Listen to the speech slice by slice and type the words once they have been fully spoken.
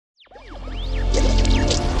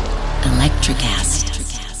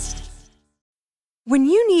Electrocast. When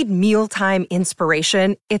you need mealtime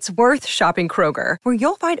inspiration, it's worth shopping Kroger, where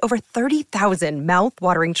you'll find over 30,000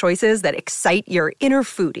 mouth-watering choices that excite your inner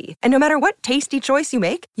foodie. And no matter what tasty choice you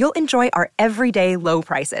make, you'll enjoy our everyday low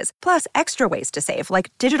prices, plus extra ways to save,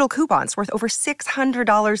 like digital coupons worth over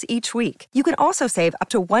 $600 each week. You can also save up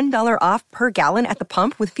to $1 off per gallon at the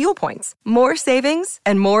pump with fuel points. More savings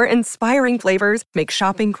and more inspiring flavors make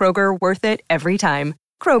shopping Kroger worth it every time.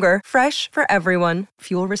 Kroger, fresh for everyone.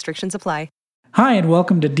 Fuel restrictions apply. Hi, and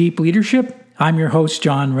welcome to Deep Leadership. I'm your host,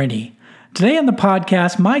 John Rennie. Today on the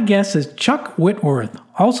podcast, my guest is Chuck Whitworth,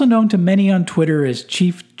 also known to many on Twitter as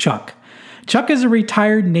Chief Chuck. Chuck is a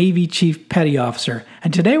retired Navy Chief Petty Officer,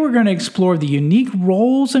 and today we're going to explore the unique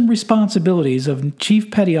roles and responsibilities of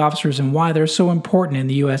Chief Petty Officers and why they're so important in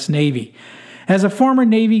the U.S. Navy. As a former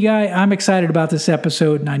Navy guy, I'm excited about this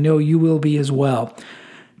episode, and I know you will be as well.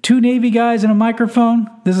 Two Navy guys and a microphone?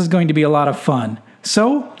 This is going to be a lot of fun.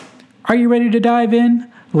 So, are you ready to dive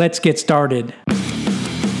in? Let's get started.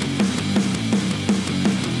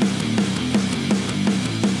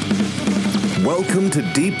 Welcome to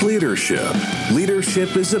Deep Leadership.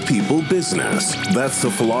 Leadership is a people business. That's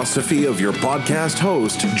the philosophy of your podcast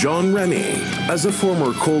host, John Rennie. As a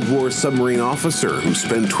former Cold War submarine officer who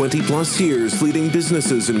spent 20 plus years leading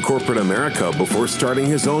businesses in corporate America before starting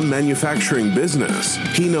his own manufacturing business,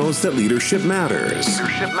 he knows that leadership matters.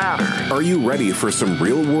 Are you ready for some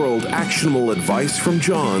real-world actionable advice from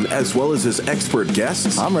John as well as his expert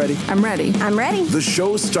guests? I'm ready. The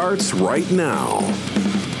show starts right now.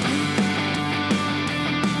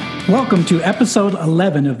 Welcome to episode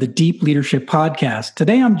 11 of the Deep Leadership Podcast.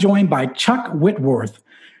 Today I'm joined by Chuck Whitworth,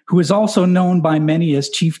 who is also known by many as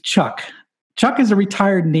Chief Chuck. Chuck is a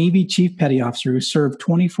retired Navy Chief Petty Officer who served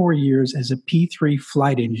 24 years as a P-3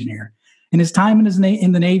 flight engineer. In his time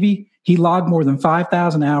in the Navy, he logged more than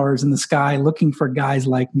 5,000 hours in the sky looking for guys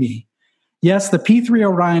like me. Yes, the P-3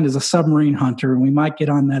 Orion is a submarine hunter, and we might get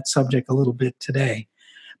on that subject a little bit today.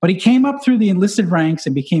 But he came up through the enlisted ranks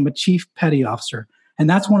and became a Chief Petty Officer. And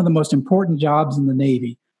that's one of the most important jobs in the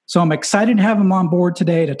Navy. So I'm excited to have him on board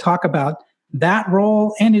today to talk about that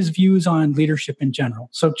role and his views on leadership in general.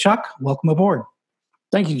 So Chuck, welcome aboard.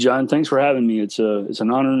 Thank you, John. Thanks for having me. It's an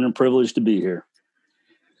honor and a privilege to be here.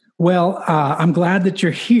 Well, I'm glad that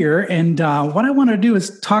you're here. And what I want to do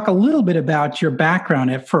is talk a little bit about your background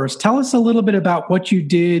at first. Tell us a little bit about what you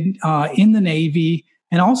did in the Navy.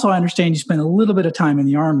 And also, I understand you spent a little bit of time in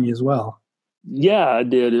the Army as well. Yeah, I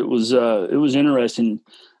did. It was interesting.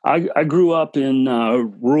 I grew up in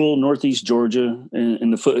rural Northeast Georgia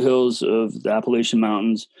in the foothills of the Appalachian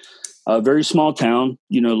Mountains, a very small town,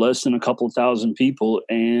 less than a couple of thousand people.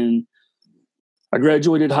 And I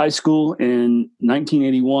graduated high school in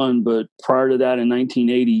 1981, but prior to that in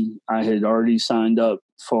 1980, I had already signed up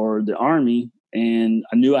for the Army, and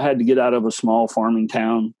I knew I had to get out of a small farming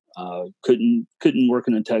town. Couldn't work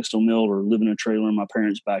in a textile mill or live in a trailer in my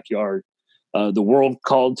parents' backyard. The world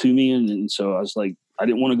called to me, and so I was like, I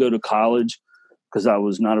didn't want to go to college because I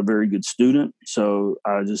was not a very good student. So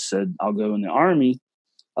I just said, I'll go in the Army.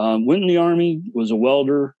 Went in the Army, was a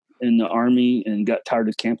welder in the Army, and got tired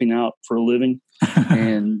of camping out for a living.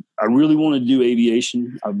 And I really wanted to do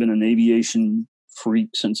aviation. I've been an aviation freak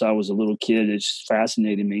since I was a little kid. It just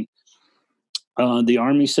fascinated me. The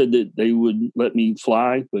Army said that they would let me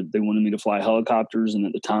fly, but they wanted me to fly helicopters. And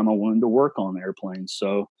at the time, I wanted to work on airplanes.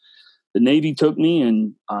 So the Navy took me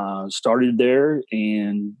and started there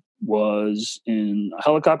and was in a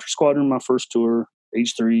helicopter squadron my first tour,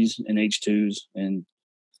 H-3s and H-2s. And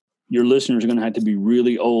your listeners are going to have to be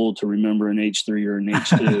really old to remember an H-3 or an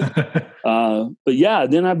H-2. But yeah,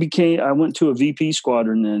 then I went to a VP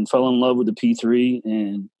squadron and fell in love with the P-3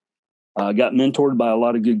 and got mentored by a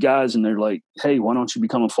lot of good guys. And they're like, hey, why don't you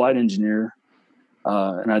become a flight engineer?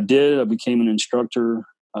 And I did. I became an instructor,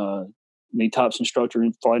 made TOPS instructor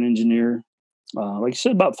and flight engineer. Like I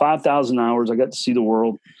said, about 5,000 hours. I got to see the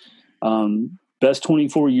world. Best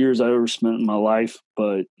 24 years I ever spent in my life.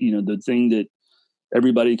 But, the thing that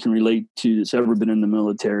everybody can relate to that's ever been in the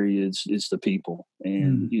military is the people.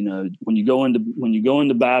 And, when you go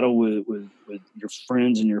into battle with your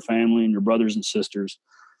friends and your family and your brothers and sisters,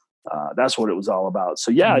 that's what it was all about.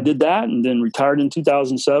 So, yeah, I did that and then retired in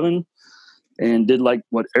 2007. And did like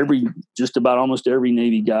what just about almost every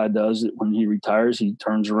Navy guy does. When he retires, he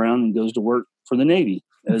turns around and goes to work for the Navy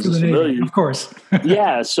as a civilian. Navy, of course.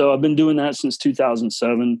 Yeah, so I've been doing that since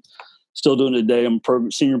 2007. Still doing it today. I'm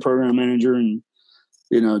senior program manager, and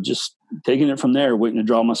just taking it from there, waiting to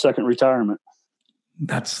draw my second retirement.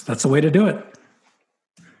 That's the way to do it.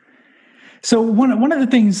 So one of the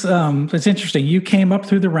things that's interesting, you came up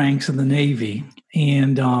through the ranks in the Navy,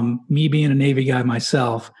 and me being a Navy guy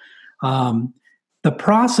myself, the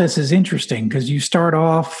process is interesting because you start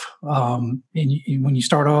off, when you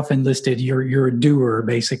start off enlisted, you're a doer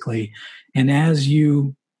basically, and as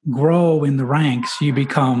you grow in the ranks, you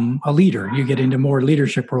become a leader. You get into more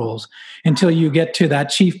leadership roles until you get to that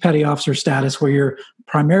chief petty officer status where you're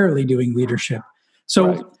primarily doing leadership. So,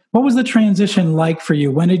 right. What was the transition like for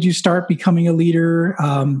you? When did you start becoming a leader?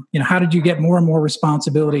 How did you get more and more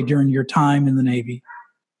responsibility during your time in the Navy?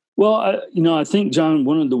 Well, I think, John,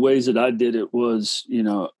 one of the ways that I did it was,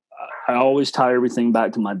 I always tie everything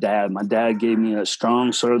back to my dad. My dad gave me a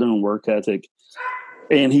strong Southern work ethic,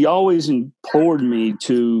 and he always implored me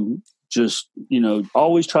to just,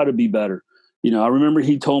 always try to be better. I remember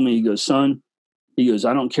he told me, he goes, son, I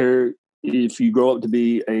don't care if you grow up to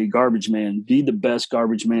be a garbage man, be the best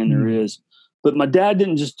garbage man there is. But my dad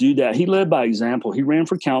didn't just do that. He led by example. He ran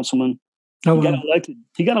for councilman. He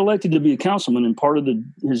got elected to be a councilman, and part of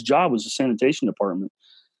his job was the sanitation department.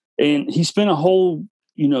 And he spent a whole,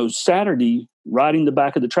 Saturday riding the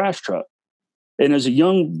back of the trash truck. And as a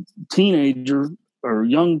young teenager or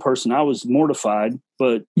young person, I was mortified.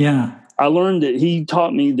 But I learned that he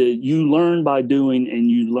taught me that you learn by doing, and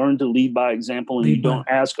you learn to lead by example, and you don't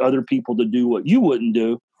ask other people to do what you wouldn't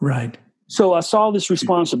do. Right. So I saw this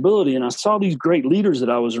responsibility, and I saw these great leaders that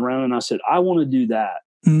I was around, and I said, I want to do that.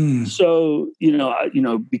 So,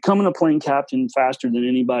 becoming a plane captain faster than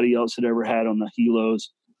anybody else had ever had on the helos,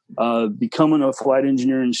 becoming a flight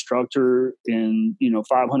engineer instructor in,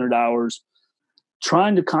 500 hours,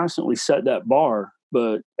 trying to constantly set that bar.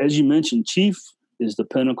 But as you mentioned, chief is the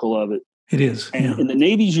pinnacle of it. It is. And the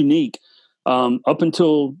Navy's unique. Up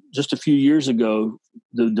until just a few years ago,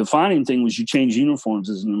 the defining thing was you change uniforms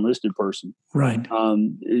as an enlisted person. Right.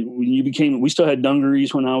 We still had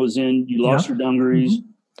dungarees when I was in. You lost your dungarees. Mm-hmm.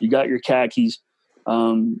 You got your khakis.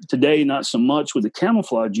 Today, not so much with the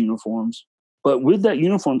camouflage uniforms, but with that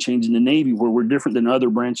uniform change in the Navy, where we're different than other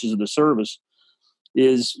branches of the service,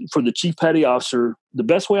 is for the chief petty officer. The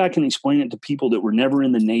best way I can explain it to people that were never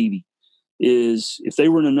in the Navy is if they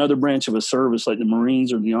were in another branch of a service like the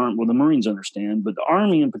Marines or the Army. Well, the Marines understand, but the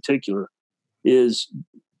Army in particular is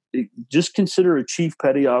just consider a chief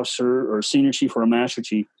petty officer or a senior chief or a master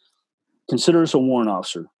chief. Consider us a warrant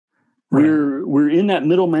officer. Right. We're in that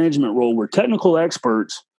middle management role. We're technical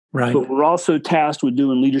experts, right, but we're also tasked with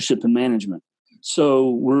doing leadership and management. So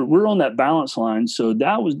we're on that balance line. So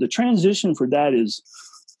that was the transition for that is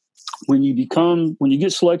when you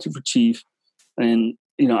get selected for chief, and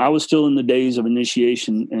I was still in the days of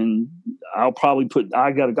initiation, and I'll probably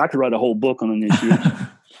I could write a whole book on initiation,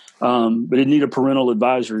 but it need a parental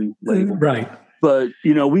advisory label, right? But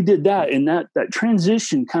we did that, and that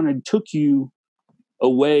transition kind of took you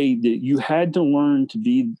away. That you had to learn to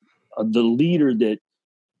be the leader. That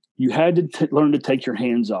you had to learn to take your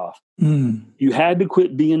hands off. You had to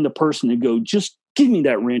quit being the person to go, just give me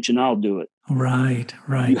that wrench and I'll do it. Right.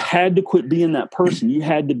 You had to quit being that person. You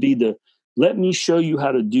had to be let me show you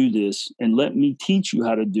how to do this, and let me teach you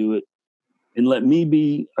how to do it, and let me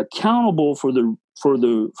be accountable for the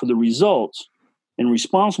results and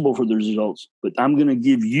responsible for the results. But I'm going to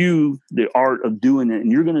give you the art of doing it,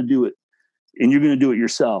 and you're going to do it, and you're going to do it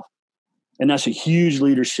yourself. And that's a huge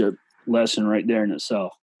leadership lesson right there in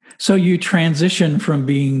itself. So you transition from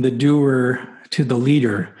being the doer to the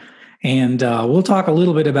leader. And we'll talk a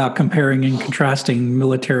little bit about comparing and contrasting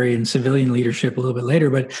military and civilian leadership a little bit later.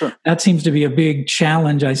 But sure, that seems to be a big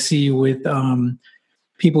challenge I see with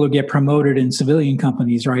people who get promoted in civilian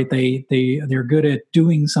companies, right? They're good at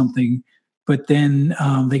doing something, but then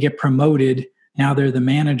they get promoted. Now they're the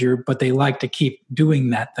manager, but they like to keep doing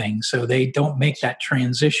that thing. So they don't make that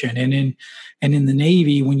transition. And in the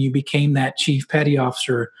Navy, when you became that chief petty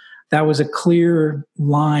officer, that was a clear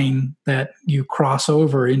line that you cross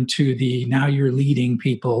over into now you're leading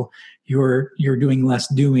people. You're doing less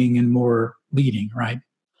doing and more leading, right?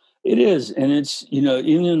 It is. And it's,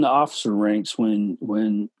 even in the officer ranks, when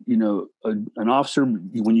an officer,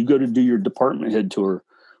 when you go to do your department head tour,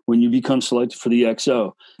 when you become selected for the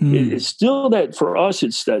XO, it's still that for us,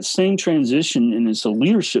 it's that same transition, and it's a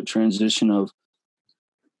leadership transition of,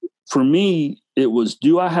 for me, it was,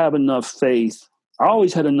 do I have enough faith? I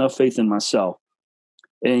always had enough faith in myself,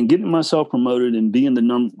 and getting myself promoted and being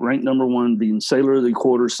the ranked number one, being sailor of the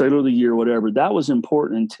quarter, sailor of the year, whatever, that was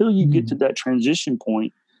important until you get to that transition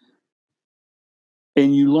point.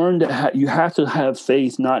 And you learn that you have to have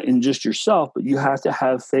faith, not in just yourself, but you have to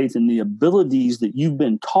have faith in the abilities that you've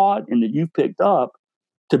been taught and that you've picked up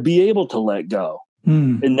to be able to let go.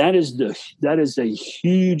 And that is a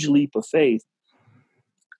huge leap of faith.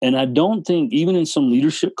 And I don't think, even in some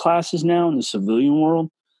leadership classes now in the civilian world,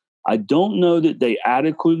 I don't know that they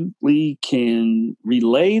adequately can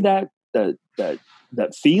relay that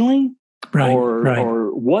feeling,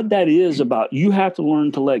 or what that is about. You have to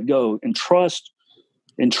learn to let go and trust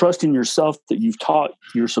in yourself, that you've taught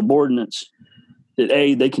your subordinates that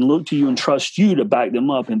A, they can look to you and trust you to back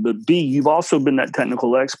them up, but B, you've also been that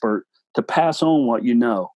technical expert to pass on what you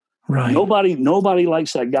know. Right. Nobody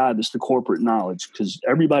likes that guy that's the corporate knowledge, because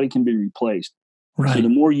everybody can be replaced. Right. So the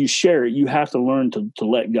more you share it, you have to learn to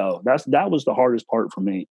let go. That was the hardest part for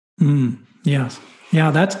me. Yes.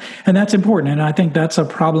 Yeah, that's important. And I think that's a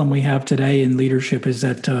problem we have today in leadership, is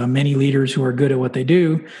that many leaders who are good at what they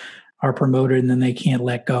do are promoted, and then they can't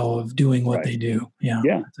let go of doing what they do. Yeah.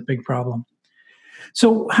 That's a big problem.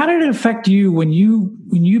 So how did it affect you when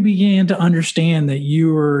you began to understand that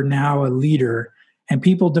you were now a leader and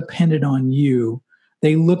people depended on you?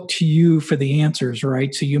 They looked to you for the answers,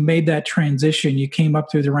 right? So you made that transition. You came up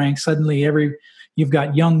through the ranks. Suddenly, you've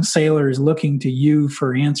got young sailors looking to you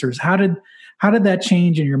for answers. How did that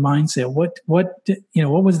change in your mindset? What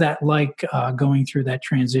was that like going through that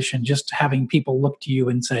transition? Just having people look to you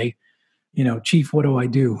and say, Chief, what do I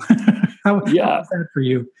do? How was that for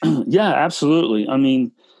you? Yeah, absolutely. I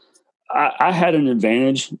mean, I had an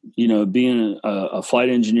advantage, being a flight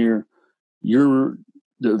engineer.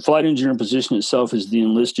 The flight engineer position itself is the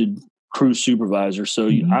enlisted crew supervisor.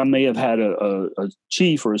 So I may have had a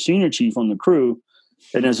chief or a senior chief on the crew.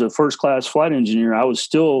 And as a first class flight engineer, I was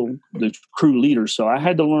still the crew leader. So I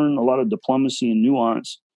had to learn a lot of diplomacy and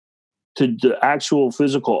nuance to the actual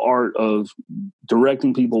physical art of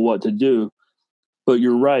directing people what to do. But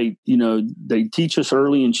you're right. They teach us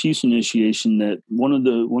early in Chiefs initiation that one of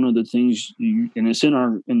the things, and it's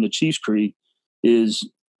in the Chiefs Creed, is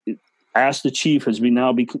ask the chief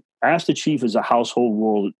ask the chief is a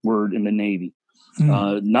household word in the Navy,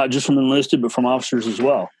 not just from enlisted, but from officers as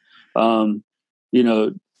well.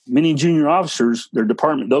 Many junior officers, they'll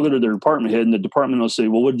go to their department head, and the department will say,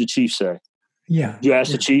 "Well, what did the chief say?" Yeah. Did you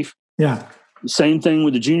ask the chief? Yeah. Same thing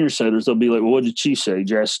with the junior sailors. They'll be like, "Well, what did the chief say? Did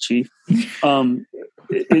you ask the chief?"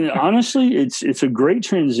 And honestly, it's a great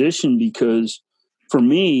transition, because for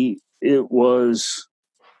me, it was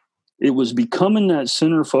becoming that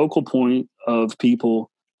center focal point of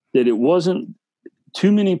people, that it wasn't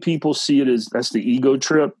too many people see it as that's the ego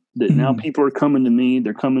trip, that now people are coming to me,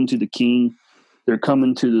 they're coming to the king, they're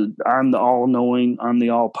coming to I'm the all-knowing, I'm the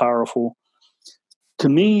all-powerful. To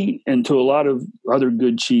me, and to a lot of other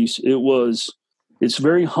good chiefs, it's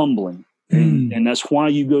very humbling. And that's why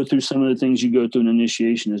you go through some of the things you go through in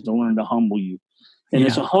initiation, is to learn to humble you. And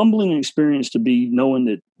it's a humbling experience to be knowing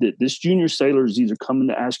that this junior sailor is either coming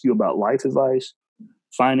to ask you about life advice,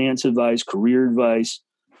 finance advice, career advice,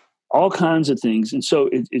 all kinds of things. And so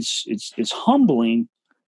it's humbling,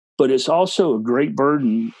 but it's also a great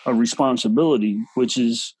burden of responsibility, which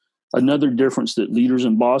is another difference that leaders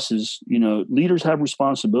and bosses, leaders have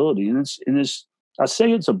responsibility. And I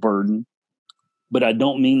say it's a burden, but I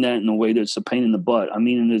don't mean that in a way that's a pain in the butt. I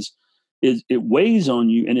mean, it weighs on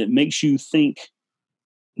you, and it makes you think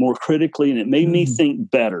more critically, and it made me think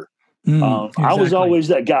better. Exactly. I was always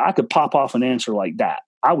that guy. I could pop off an answer like that.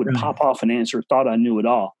 I would pop off an answer, thought I knew it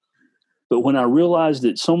all. But when I realized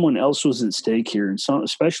that someone else was at stake here, and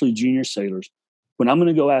especially junior sailors, when I'm going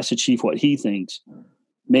to go ask the chief what he thinks,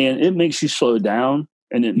 man, it makes you slow down,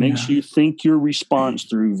 and it makes you think your response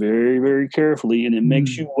through very, very carefully, and it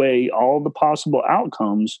makes you weigh all the possible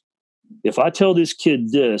outcomes. If I tell this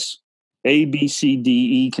kid this, A, B, C, D,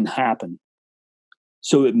 E can happen.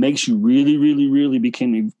 So it makes you really, really, really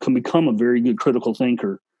become a very good critical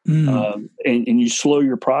thinker, and you slow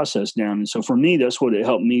your process down. And so for me, that's what it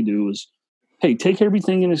helped me do is, hey, take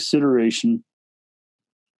everything into consideration,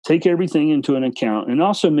 take everything into an account, and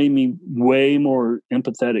also made me way more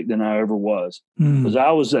empathetic than I ever was, because I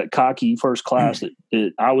was that cocky first class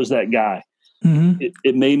that I was that guy.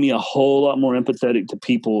 It made me a whole lot more empathetic to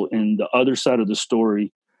people in the other side of the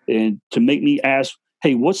story, and to make me ask,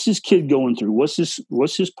 hey, what's this kid going through? What's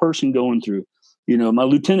this person going through? My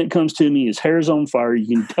lieutenant comes to me, his hair's on fire. You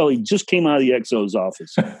can tell he just came out of the XO's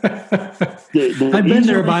office. I've been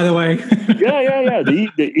there, by the way. Yeah.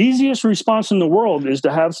 The easiest response in the world is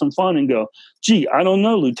to have some fun and go, gee, I don't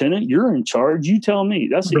know, Lieutenant, you're in charge. You tell me.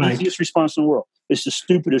 That's the easiest response in the world. It's the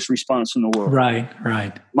stupidest response in the world. Right.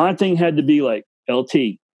 My thing had to be like,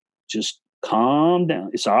 LT, just calm down.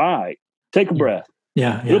 It's all right. Take a breath.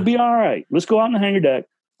 Yeah. It'll be all right. Let's go out on the hangar deck.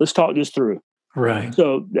 Let's talk this through. Right.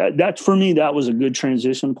 So that's for me, that was a good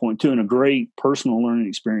transition point too, and a great personal learning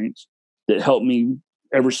experience that helped me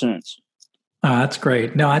ever since. That's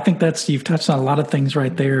great. No, I think you've touched on a lot of things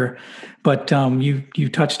right there, but you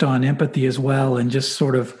touched on empathy as well, and just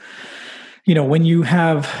sort of, when you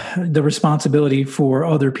have the responsibility for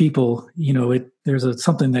other people, there's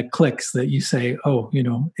something that clicks that you say, oh,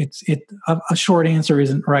 a short answer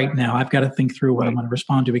isn't right now. I've got to think through what I'm going to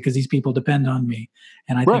respond to because these people depend on me.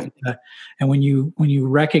 And I think and when you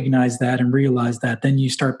recognize that and realize that, then you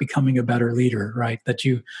start becoming a better leader, right? That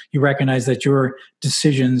you recognize that your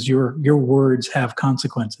decisions, your words have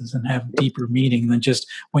consequences and have deeper meaning than just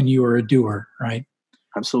when you are a doer, right?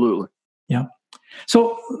 Absolutely. Yeah.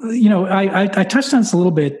 So, I touched on this a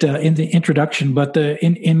little bit in the introduction, but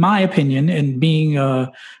in my opinion, and being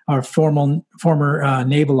our former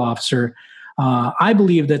naval officer, I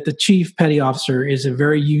believe that the chief petty officer is a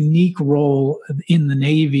very unique role in the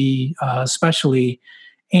Navy, especially,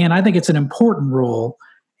 and I think it's an important role.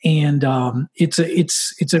 And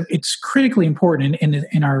it's critically important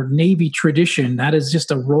in our Navy tradition. That is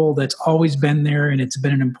just a role that's always been there, and it's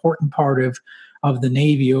been an important part of the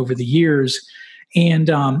Navy over the years. And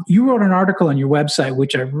you wrote an article on your website,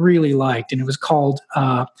 which I really liked, and it was called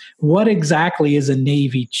 "What Exactly is a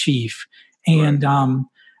Navy Chief?" And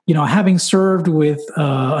having served with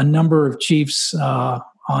a number of chiefs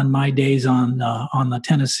on my days on the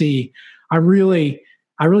Tennessee, I really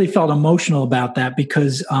felt emotional about that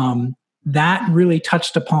because that really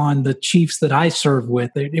touched upon the chiefs that I served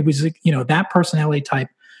with. It was that personality type.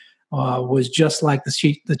 Was just like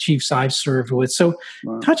the chiefs I've served with. So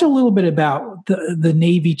touch a little bit about the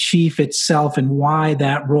Navy chief itself and why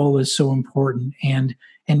that role is so important and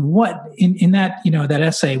what in that, that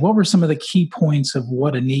essay, what were some of the key points of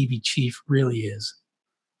what a Navy chief really is?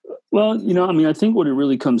 Well, I think what it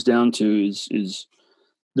really comes down to is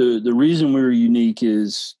the reason we're unique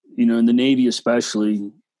is, in the Navy especially,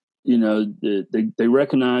 they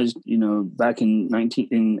recognized, back in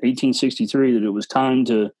 1863 that it was time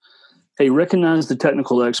to recognize the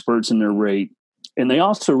technical experts in their rate. And they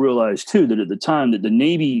also realized, too, that at the time that the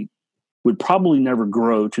Navy would probably never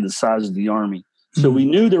grow to the size of the Army. So we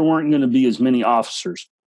knew there weren't going to be as many officers.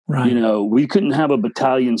 Right. We couldn't have a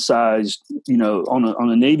battalion size, on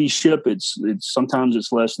a Navy ship, it's sometimes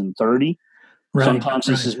it's less than 30. Right. Sometimes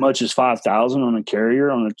it's as much as 5,000 on a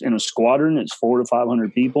carrier. In a squadron, it's 400 to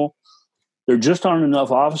 500 people. There just aren't enough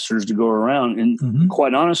officers to go around. And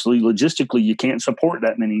quite honestly, logistically, you can't support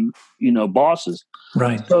that many, bosses.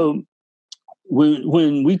 Right. So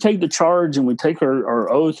when we take the charge and we take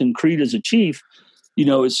our oath and creed as a chief,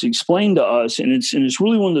 it's explained to us. And it's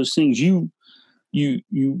really one of those things you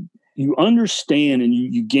understand and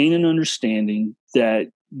you gain an understanding that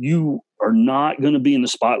you are not going to be in the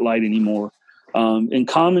spotlight anymore. In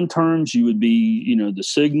common terms, you would be, the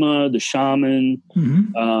Sigma, the shaman.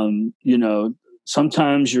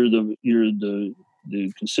 Sometimes you're the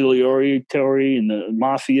conciliatory and the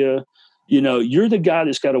mafia. You're the guy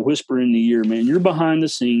that's got to whisper in the ear, man. You're behind the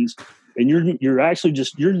scenes, and you're actually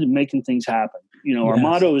you're making things happen. Our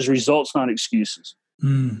motto is results, not excuses.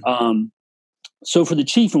 So for the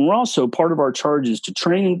chief, and we're also part of our charge is to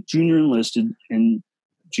train junior enlisted and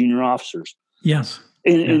junior officers. Yes.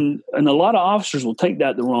 And a lot of officers will take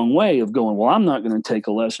that the wrong way of going, well, I'm not going to take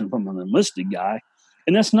a lesson from an enlisted guy.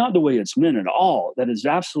 And that's not the way it's meant at all. That is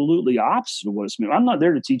absolutely opposite of what it's meant. I'm not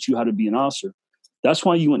there to teach you how to be an officer. That's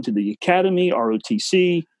why you went to the academy,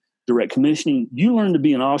 ROTC, direct commissioning. You learned to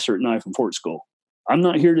be an officer at Knife and Fork School. I'm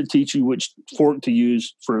not here to teach you which fork to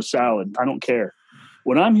use for a salad. I don't care.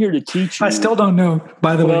 What I'm here to teach you... I still don't know,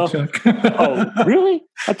 by the way, Chuck. Oh, really?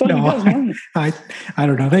 I thought you guys learned it. I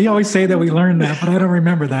don't know. They always say that we learned that, but I don't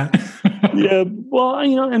remember that. Yeah. Well,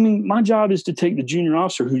 my job is to take the junior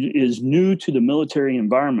officer who is new to the military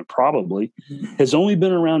environment, probably, has only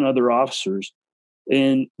been around other officers.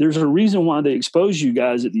 And there's a reason why they expose you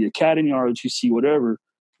guys at the academy, ROTC, whatever.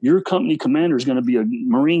 Your company commander is going to be a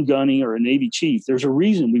Marine gunny or a Navy chief. There's a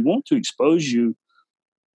reason we want to expose you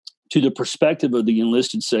to the perspective of the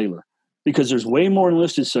enlisted sailor, because there's way more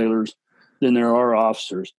enlisted sailors than there are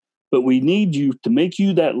officers. But we need you to make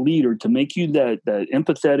you that leader, to make you that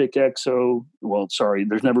empathetic XO. Well, sorry,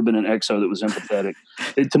 there's never been an XO that was empathetic.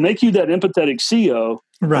 To make you that empathetic CO,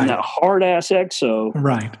 right, and that hard ass XO,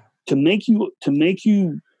 right. To make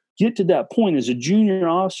you get to that point as a junior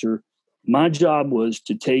officer. My job was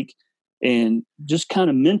to take and just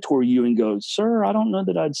kind of mentor you and go, sir, I don't know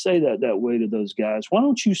that I'd say that way to those guys. Why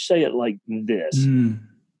don't you say it like this? And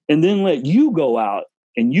then let you go out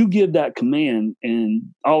and you give that command. And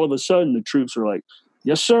all of a sudden the troops are like,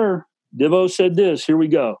 yes, sir. Divo said this, here we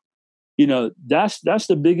go. That's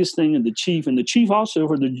the biggest thing in the chief. And the chief also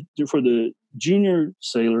for the junior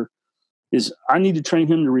sailor is I need to train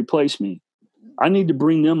him to replace me. I need to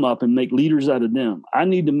bring them up and make leaders out of them. I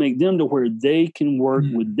need to make them to where they can work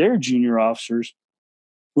with their junior officers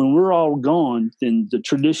When we're all gone, then the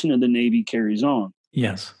tradition of the Navy carries on.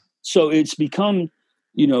 Yes. So it's become,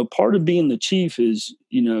 part of being the chief is,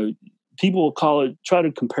 people will call it, try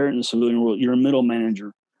to compare it in the civilian world. You're a middle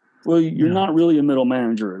manager. Well, you're not really a middle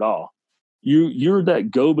manager at all. You're that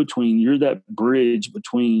go-between. You're that bridge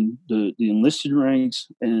between the enlisted ranks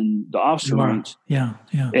and the officer ranks. Yeah.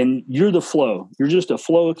 And you're the flow. You're just a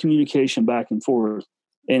flow of communication back and forth.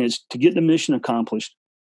 And it's to get the mission accomplished,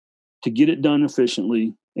 to get it done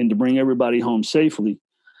efficiently, and to bring everybody home safely.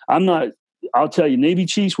 I'll tell you, Navy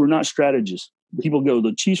chiefs, we're not strategists. People go,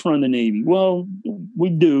 the chiefs run the Navy. Well, we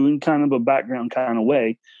do in kind of a background kind of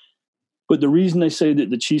way. But the reason they say that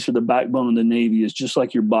the chiefs are the backbone of the Navy is just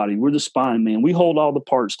like your body. We're the spine, man. We hold all the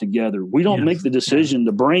parts together. We don't make the decision.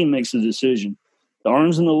 The brain makes the decision. The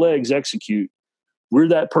arms and the legs execute. We're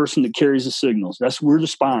that person that carries the signals. We're the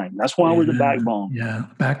spine. That's why we're the backbone. Yeah,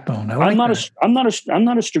 backbone. I'm not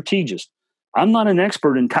a strategist. I'm not an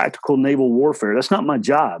expert in tactical naval warfare. That's not my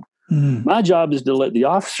job. My job is to let the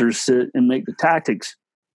officers sit and make the tactics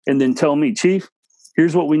and then tell me, Chief,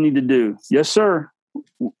 here's what we need to do. Yes, sir.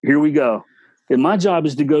 Here we go. And my job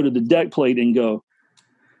is to go to the deck plate and go,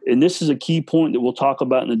 and this is a key point that we'll talk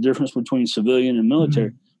about in the difference between civilian and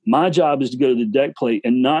military. My job is to go to the deck plate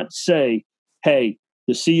and not say, hey,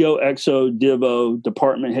 the CO, XO, DIVO,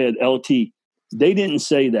 department head, LT, they didn't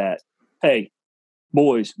say that. Hey,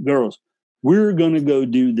 boys, girls, we're going to go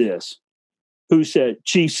do this. Who said?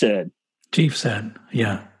 Chief said. Chief said,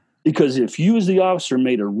 yeah. Because if you as the officer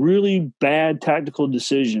made a really bad tactical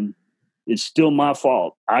decision, it's still my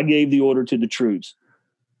fault. I gave the order to the troops.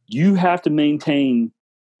 You have to maintain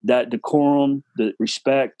that decorum, the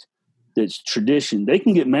respect, that's tradition. They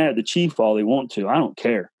can get mad at the chief all they want to. I don't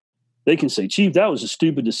care. They can say, Chief, that was a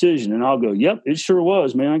stupid decision. And I'll go, yep, it sure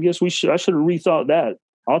was, man. I guess I should have rethought that.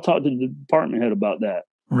 I'll talk to the department head about that.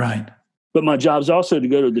 Right. But my job's also to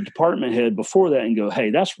go to the department head before that and go,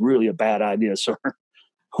 hey, that's really a bad idea, sir.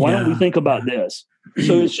 Why don't we think about this?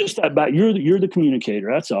 So it's just that you're the communicator.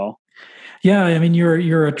 That's all. Yeah, I mean,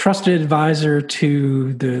 you're a trusted advisor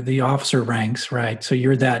to the officer ranks, right? So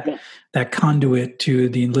you're that conduit to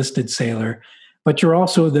the enlisted sailor, but you're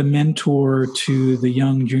also the mentor to the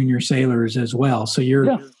young junior sailors as well. So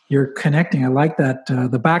you're connecting. I like that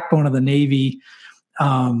the backbone of the Navy.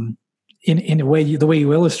 In a way, the way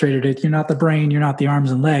you illustrated it, you're not the brain, you're not the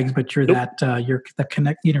arms and legs, but you're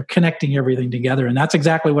connecting everything together. And that's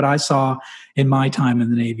exactly what I saw in my time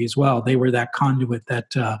in the Navy as well. They were that conduit,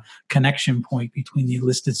 that connection point between the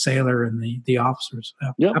enlisted sailor and the officers.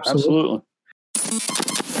 Yeah, absolutely.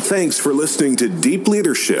 Thanks for listening to Deep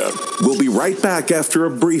Leadership. We'll be right back after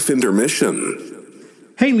a brief intermission.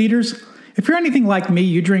 Hey, leaders. If you're anything like me,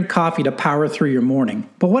 you drink coffee to power through your morning.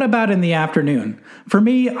 But what about in the afternoon? For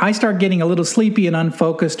me, I start getting a little sleepy and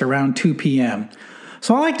unfocused around 2 p.m.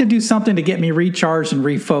 So I like to do something to get me recharged and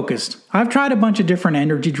refocused. I've tried a bunch of different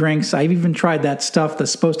energy drinks. I've even tried that stuff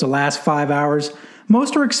that's supposed to last 5 hours.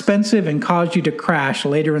 Most are expensive and cause you to crash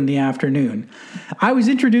later in the afternoon. I was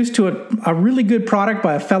introduced to a really good product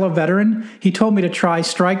by a fellow veteran. He told me to try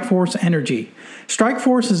Strikeforce Energy.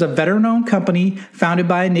 Strikeforce is a veteran-owned company founded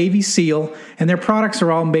by a Navy SEAL, and their products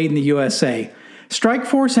are all made in the USA.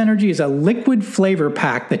 Strikeforce Energy is a liquid flavor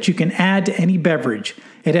pack that you can add to any beverage.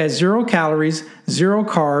 It has 0 calories, 0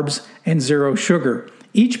 carbs, and 0 sugar.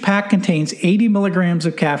 Each pack contains 80 milligrams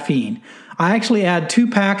of caffeine. I actually add 2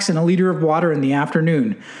 packs and a liter of water in the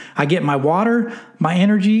afternoon. I get my water, my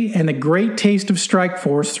energy, and the great taste of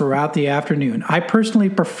Strikeforce throughout the afternoon. I personally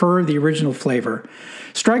prefer the original flavor.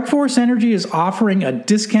 Strikeforce Energy is offering a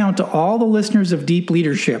discount to all the listeners of Deep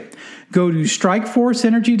Leadership. Go to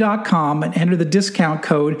strikeforceenergy.com and enter the discount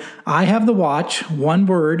code IHaveTheWatch, one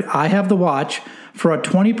word, IHaveTheWatch, for a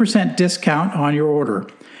 20% discount on your order.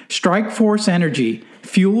 Strikeforce Energy,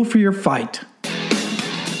 fuel for your fight.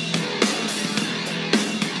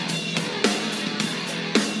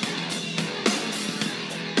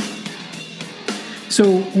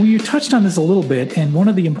 So you touched on this a little bit, and one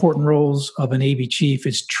of the important roles of a Navy chief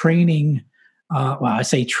is training. I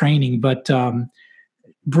say training, but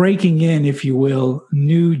breaking in, if you will,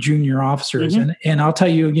 new junior officers. Mm-hmm. And I'll tell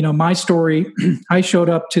you, my story. I showed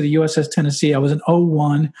up to the USS Tennessee. I was an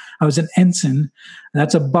 01. I was an ensign.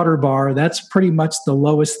 That's a butter bar. That's pretty much the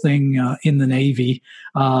lowest thing in the Navy.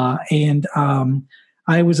 And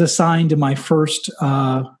I was assigned to my first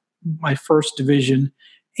division,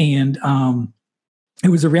 and it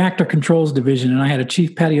was a reactor controls division, and I had a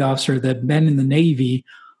chief petty officer that had been in the Navy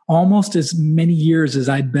almost as many years as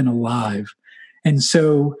I'd been alive. And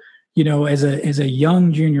so, as a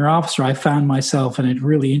young junior officer, I found myself in a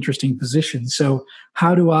really interesting position. So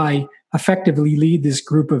how do I effectively lead this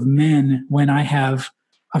group of men when I have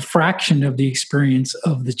a fraction of the experience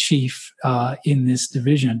of the chief in this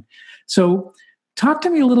division. So talk to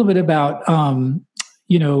me a little bit about,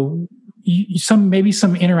 some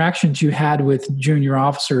interactions you had with junior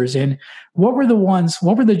officers, and what were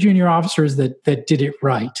the junior officers that did it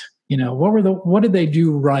right? What did they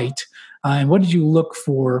do right? And what did you look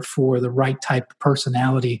for the right type of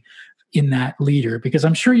personality in that leader? Because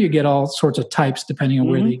I'm sure you get all sorts of types depending on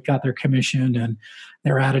where they got their commission and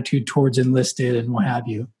their attitude towards enlisted and what have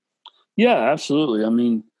you. Yeah, absolutely. I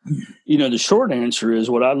mean, the short answer is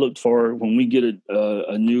what I looked for when we get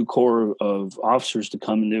a new corps of officers to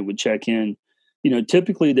come in that would check in.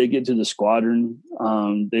 Typically they get to the squadron.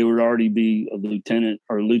 They would already be a lieutenant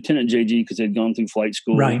or lieutenant JG because they'd gone through flight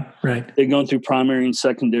school. Right. They'd gone through primary and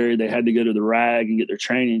secondary. They had to go to the RAG and get their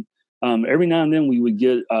training. Every now and then we would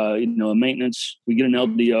get, a maintenance. We get an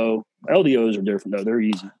LDO. LDOs are different though; they're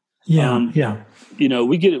easy. Yeah.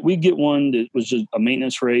 We get one that was just a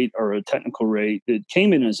maintenance rate or a technical rate that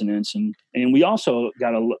came in as an ensign, and we also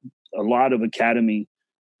got a lot of academy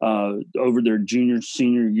over their junior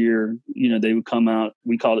senior year. They would come out.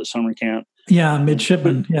 We called it summer camp. Yeah,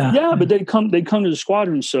 midshipmen. But they'd come to the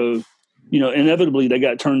squadron. So, inevitably they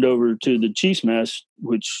got turned over to the chief's mess,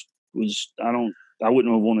 which was I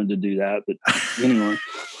wouldn't have wanted to do that, but anyway,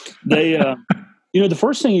 they. The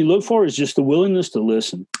first thing you look for is just the willingness to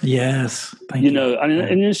listen. Yes. Thank you.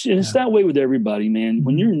 And it's that way with everybody, man. Mm-hmm.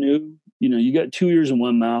 When you're new, you got 2 ears and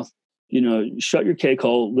one mouth, shut your cake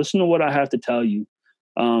hole, listen to what I have to tell you.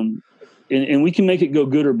 And we can make it go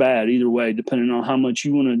good or bad either way, depending on how much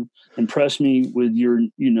you want to impress me with your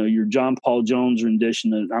John Paul Jones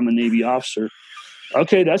rendition that I'm a Navy officer.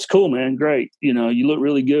 Okay, that's cool, man. Great. You look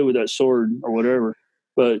really good with that sword or whatever.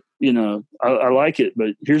 But, I like it.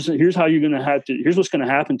 But here's how you're going to here's what's going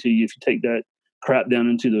to happen to you if you take that crap down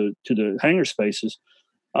into the hangar spaces.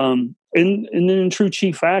 And then in true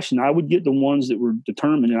chief fashion, I would get the ones that were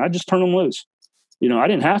determined and I just turn them loose. I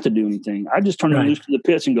didn't have to do anything. I just turned them loose to the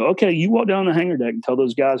pits and go, okay, you walk down the hangar deck and tell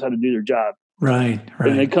those guys how to do their job. Right.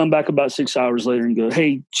 And they come back about 6 hours later and go,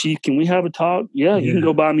 hey, chief, can we have a talk? Yeah, you can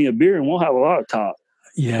go buy me a beer and we'll have a lot of talk.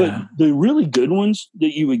 Yeah. But the really good ones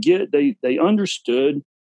that you would get, they understood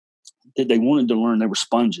that they wanted to learn. They were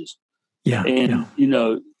sponges. Yeah. And,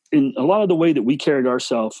 in a lot of the way that we carried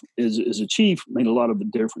ourselves as a chief made a lot of a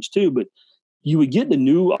difference too. But you would get the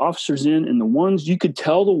new officers in, and the ones you could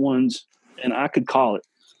tell the ones, and I could call it.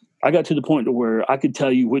 I got to the point to where I could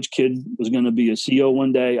tell you which kid was going to be a CO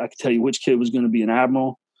one day. I could tell you which kid was going to be an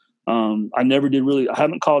admiral. I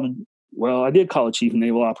did call a chief of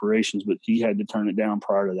naval operations, but he had to turn it down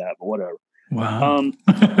prior to that, but whatever. Wow.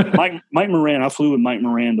 Mike Moran, I flew with Mike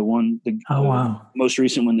Moran, the most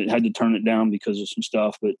recent one that had to turn it down because of some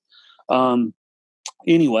stuff. But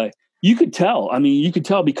anyway, you could tell. I mean, you could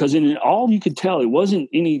tell because in all you could tell, it wasn't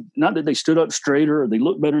not that they stood up straighter or they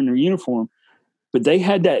looked better in their uniform, but they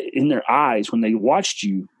had that in their eyes when they watched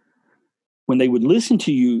you, when they would listen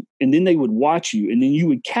to you, and then they would watch you, and then you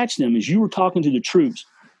would catch them as you were talking to the troops.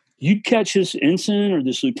 You'd catch this ensign or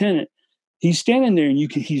this lieutenant. He's standing there and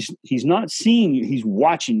he's not seeing you. He's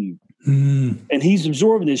watching you. And he's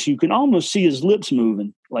absorbing this. You can almost see his lips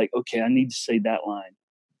moving like, okay, I need to say that line.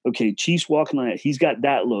 Okay. Chief's walking like that. He's got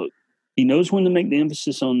that look. He knows when to make the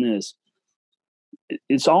emphasis on this.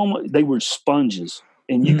 It's almost, they were sponges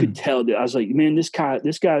and you could tell that. I was like, man, this guy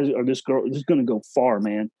or this girl, this is going to go far,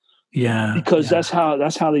 man. Yeah. Because that's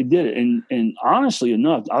how they did it. And honestly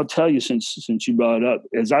enough, I'll tell you, since you brought it up,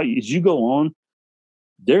 as you go on,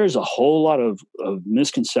 there's a whole lot of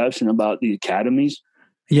misconception about the academies.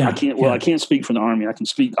 Yeah. I can't speak for the Army. I can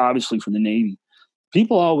speak obviously for the Navy.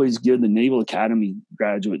 People always give the Naval Academy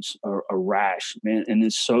graduates a rash, man. And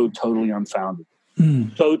it's so totally unfounded.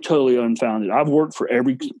 So totally unfounded. I've worked for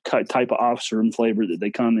every type of officer and flavor that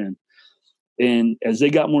they come in. And as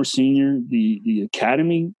they got more senior, the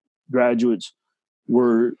Academy graduates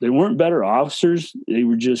weren't better officers. They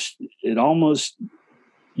were just,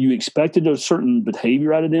 you expected a certain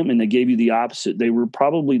behavior out of them, and they gave you the opposite. They were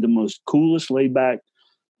probably the most coolest, laid-back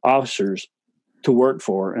officers to work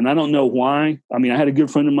for. And I don't know why. I mean, I had a good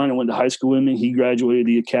friend of mine that went to high school with me. He graduated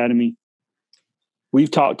the academy. We've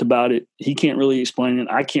talked about it. He can't really explain it.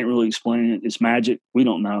 I can't really explain it. It's magic. We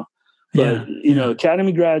don't know. But,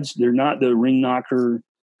 academy grads, they're not the ring knocker.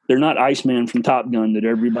 They're not Iceman from Top Gun that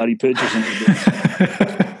everybody pitches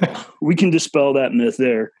into. We can dispel that myth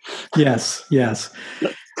there. Yes.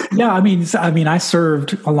 Yeah, I mean, I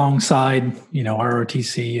served alongside,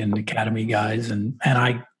 ROTC and Academy guys, and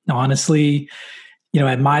I honestly,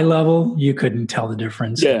 at my level, you couldn't tell the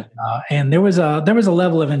difference. Yeah, and there was a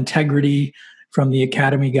level of integrity from the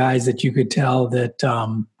Academy guys that you could tell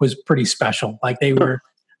that was pretty special. Like they were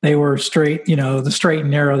they were straight, the straight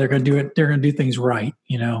and narrow. They're going to do it. They're going to do things right,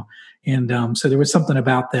 And so there was something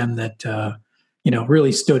about them that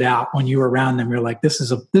really stood out when you were around them. You're like, this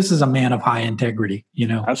is a man of high integrity.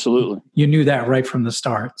 Absolutely. You knew that right from the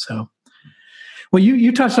start. So, well,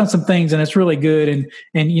 you touched on some things, and it's really good. And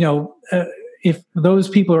if those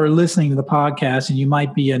people are listening to the podcast, and you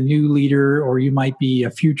might be a new leader or you might be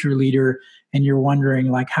a future leader, and you're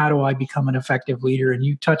wondering, like, how do I become an effective leader? And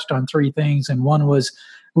you touched on 3 things, and one was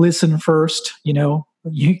listen first. 2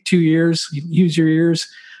 ears, use your ears.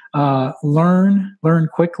 Learn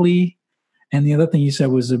quickly. And the other thing you said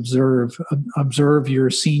was observe your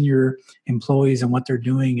senior employees and what they're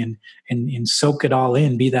doing, and soak it all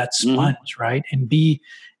in, be that sponge, right? And be,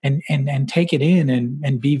 and take it in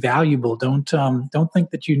and be valuable. Don't think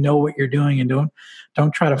that you know what you're doing, and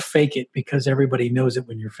don't try to fake it, because everybody knows it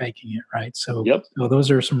when you're faking it. Right. So, so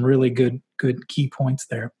those are some really good key points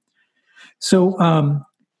there. So,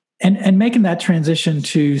 and making that transition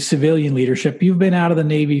to civilian leadership, you've been out of the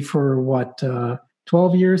Navy for what,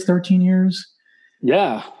 12 years, 13 years?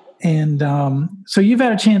 Yeah. And so you've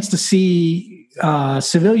had a chance to see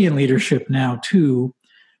civilian leadership now too.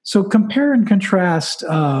 So compare and contrast,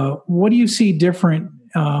 what do you see different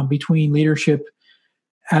between leadership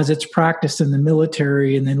as it's practiced in the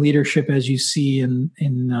military and then leadership as you see in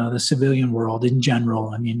the civilian world in general?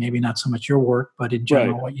 I mean, maybe not so much your work, but in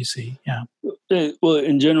general, what you see. Yeah. Well,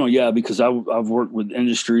 in general, yeah, because I've worked with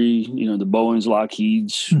industry, the Boeings,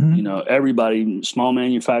 Lockheeds, everybody, small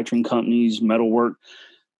manufacturing companies, metalwork.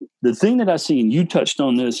 The thing that I see, and you touched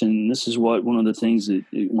on this, and this is one of the things that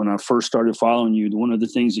when I first started following you, one of the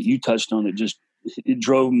things that you touched on that it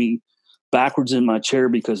drove me backwards in my chair,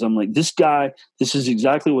 because I'm like, this is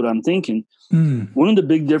exactly what I'm thinking. One of the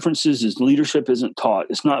big differences is leadership isn't taught.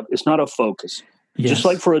 It's not a focus. Yes. Just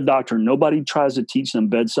like for a doctor, nobody tries to teach them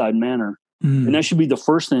bedside manner. And that should be the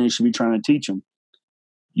first thing they should be trying to teach them.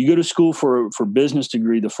 You go to school for business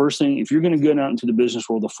degree, the first thing, if you're going to get out into the business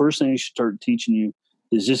world, the first thing they should start teaching you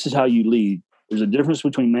is this is how you lead. There's a difference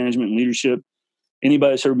between management and leadership.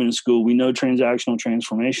 Anybody that's ever been in school, we know transactional,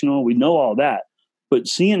 transformational. We know all that. But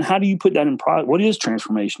seeing how do you put that in product? What is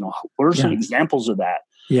transformational? What are some examples of that?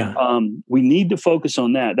 Yeah. We need to focus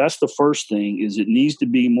on that. That's the first thing, is it needs to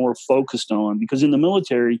be more focused on, because in the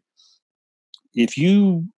military, if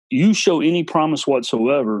you show any promise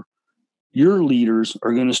whatsoever, your leaders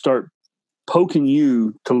are going to start poking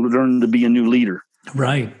you to learn to be a new leader.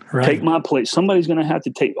 Right. Take my place. Somebody's going to have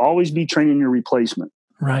to always be training your replacement.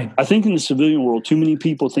 Right. I think in the civilian world, too many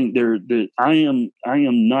people think that I am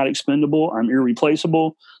not expendable. I'm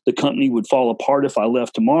irreplaceable. The company would fall apart if I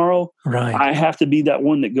left tomorrow. Right. I have to be that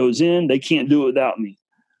one that goes in. They can't do it without me.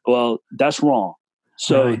 Well, that's wrong.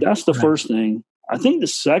 So that's the first thing. I think the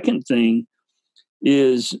second thing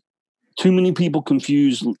is too many people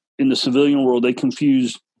confuse in the civilian world. They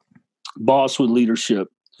confuse boss with leadership.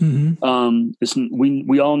 We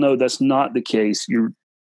all know that's not the case.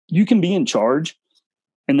 You can be in charge,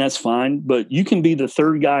 and that's fine, but you can be the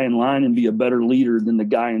third guy in line and be a better leader than the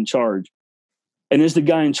guy in charge. And as the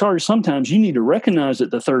guy in charge, sometimes you need to recognize that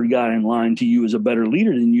the third guy in line to you is a better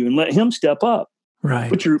leader than you, and let him step up. Right.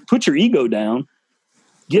 Put your ego down.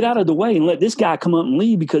 Get out of the way and let this guy come up and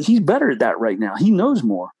lead, because he's better at that right now. He knows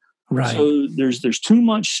more. Right. So there's too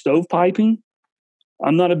much stovepiping.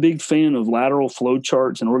 I'm not a big fan of lateral flow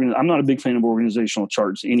charts, and I'm not a big fan of organizational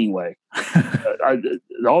charts anyway.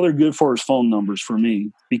 All they're good for is phone numbers for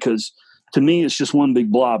me, because to me it's just one big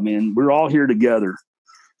blob, man. We're all here together.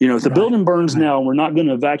 If the building burns now, we're not going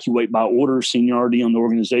to evacuate by order of seniority on the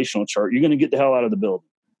organizational chart. You're going to get the hell out of the building.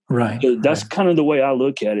 Right. So that's kind of the way I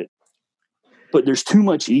look at it. But there's too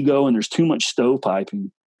much ego and there's too much stovepiping.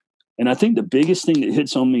 And I think the biggest thing that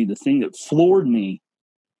hits on me, the thing that floored me,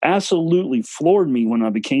 absolutely floored me when I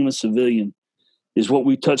became a civilian, is what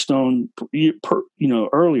we touched on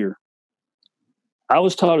earlier. I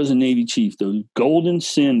was taught as a Navy chief, the golden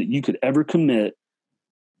sin that you could ever commit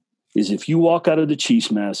is if you walk out of the chief's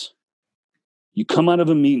mess, you come out of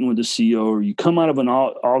a meeting with the CO, or you come out of an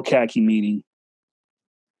all khaki meeting,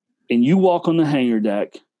 and you walk on the hangar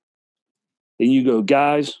deck and you go,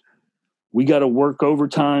 guys, we got to work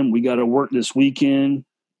overtime. We got to work this weekend.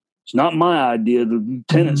 It's not my idea. The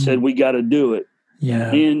lieutenant said we got to do it.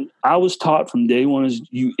 Yeah. And I was taught from day one is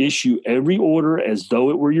you issue every order as though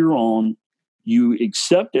it were your own. You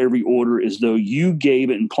accept every order as though you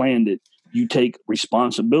gave it and planned it. You take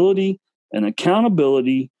responsibility and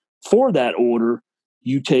accountability for that order.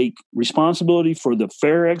 You take responsibility for the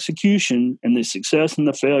fair execution and the success and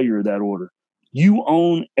the failure of that order. You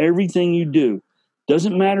own everything you do.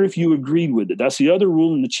 Doesn't matter if you agreed with it. That's the other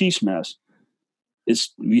rule in the chief's mess.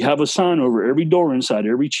 We have a sign over every door inside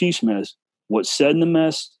every chief's mess. What's said in the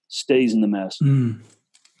mess stays in the mess.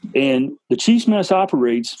 And the chief's mess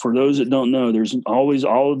operates, for those that don't know, there's always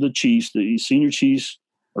all of the chiefs, the senior chiefs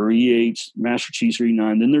or E8s, master chiefs or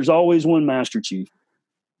E9. Then there's always one master chief.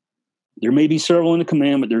 There may be several in the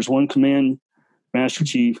command, but there's one command master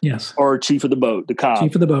chief, or chief of the boat, the cob.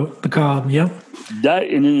 Chief of the boat, the cob, yep.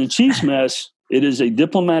 And in the chief's mess, it is a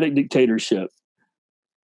diplomatic dictatorship.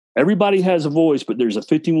 Everybody has a voice, but there's a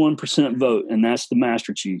 51% vote, and that's the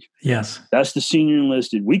master chief. Yes. That's the senior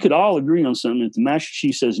enlisted. We could all agree on something. If the master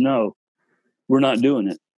chief says no, we're not doing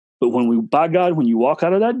it. But by God, when you walk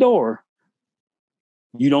out of that door,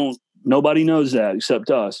 nobody knows that except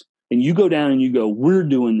us. And you go down and you go, we're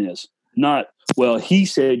doing this. Not, well, he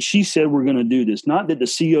said, she said we're going to do this. Not that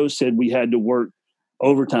the CO said we had to work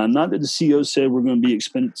overtime. Not that the CO said we're going to be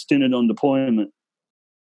extended on deployment.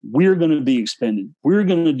 We're going to be expended. We're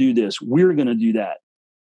going to do this. We're going to do that.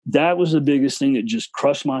 That was the biggest thing that just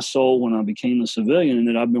crushed my soul when I became a civilian, and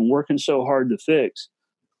that I've been working so hard to fix,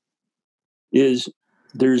 is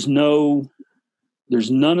there's none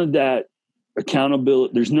of that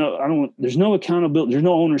accountability. There's no accountability. There's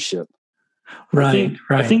no ownership. Right.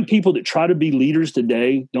 I think people that try to be leaders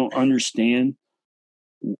today don't understand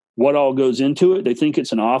what all goes into it. They think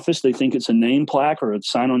it's an office. They think it's a name plaque or a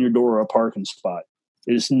sign on your door or a parking spot.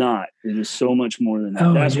 It is not. It is so much more than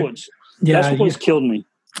that. That's what's killed me.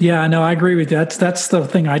 Yeah, no, I agree with you. That's the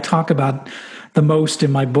thing I talk about the most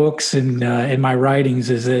in my books and in my writings.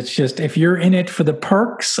 Is it's just, if you're in it for the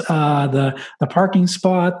perks, the parking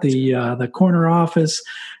spot, the corner office,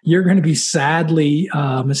 you're going to be sadly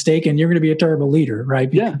mistaken. You're going to be a terrible leader, right?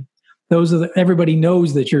 Because everybody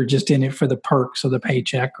knows that you're just in it for the perks or the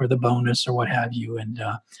paycheck or the bonus or what have you. And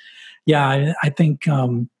I think.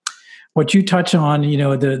 What you touch on,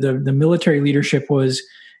 the military leadership was,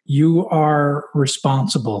 you are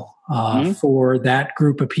responsible for that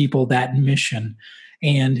group of people, that mission,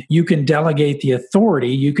 and you can delegate the authority.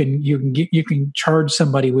 You can charge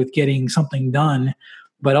somebody with getting something done,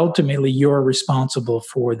 but ultimately you're responsible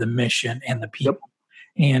for the mission and the people.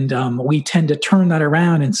 Yep. And we tend to turn that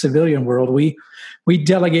around in civilian world. We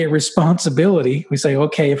delegate responsibility. We say,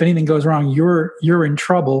 okay, if anything goes wrong, you're in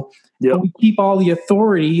trouble. Yep. But we keep all the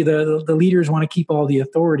authority. The leaders want to keep all the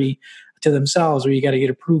authority to themselves, where you got to get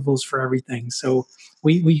approvals for everything. So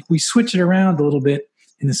we switch it around a little bit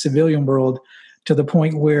in the civilian world, to the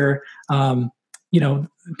point where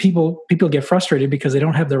people get frustrated because they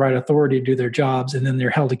don't have the right authority to do their jobs, and then they're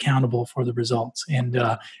held accountable for the results. And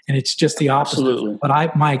it's just the opposite. Absolutely.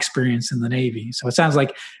 But my experience in the Navy. So it sounds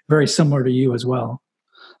like very similar to you as well.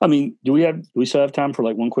 I mean, do we still have time for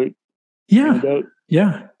like one quick anecdote?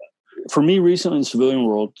 Yeah. For me, recently in the civilian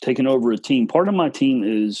world, taking over a team, part of my team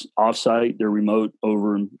is offsite. They're remote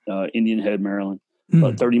over in Indian Head, Maryland,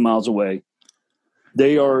 about 30 miles away.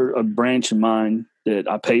 They are a branch of mine that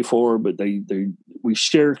I pay for, but we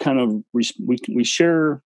share we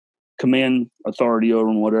share command authority over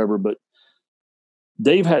them, whatever. But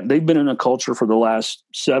they've been in a culture for the last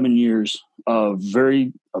 7 years of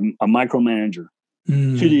a micromanager.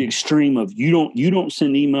 To the extreme of you don't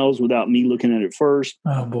send emails without me looking at it first.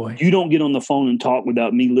 Oh boy. You don't get on the phone and talk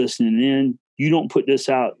without me listening in. You don't put this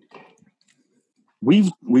out. We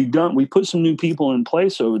put some new people in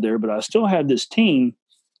place over there, but I still have this team,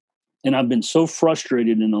 and I've been so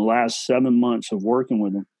frustrated in the last 7 months of working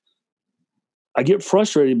with them. I get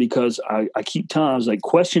frustrated because I keep telling, I was like,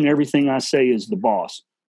 question everything I say as the boss.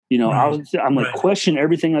 I'm like, question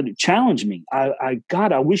everything I do. Challenge me. I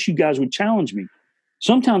wish you guys would challenge me.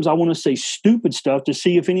 Sometimes I want to say stupid stuff to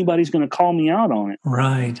see if anybody's going to call me out on it.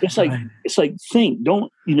 Right. It's like,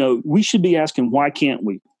 we should be asking, why can't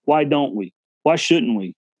we? Why don't we? Why shouldn't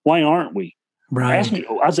we? Why aren't we? Right.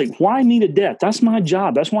 I was like, why me to death? That's my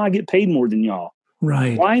job. That's why I get paid more than y'all.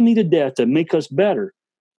 Right. Why me to death to make us better?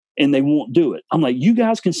 And they won't do it. I'm like, you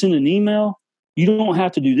guys can send an email. You don't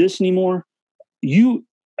have to do this anymore. You're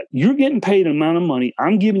getting paid an amount of money.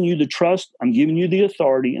 I'm giving you the trust. I'm giving you the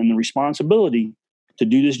authority and the responsibility to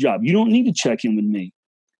do this job. You don't need to check in with me.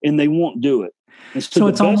 And they won't do it. So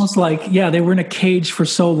it's almost like, they were in a cage for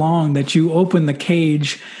so long that you open the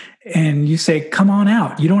cage and you say, come on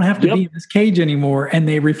out. You don't have to be in this cage anymore. And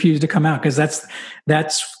they refuse to come out, because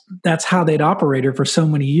that's how they'd operated for so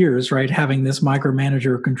many years, right? Having this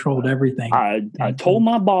micromanager who controlled everything. I told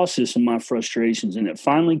my bosses some of my frustrations, and it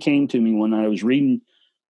finally came to me when I was reading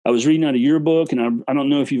out of your book, and I don't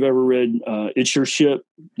know if you've ever read It's Your Ship,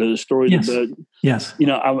 the story of the boat. Yes.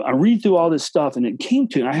 I read through all this stuff, and it came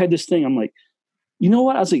to, I had this thing, I'm like, you know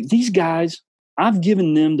what? I was like, these guys, I've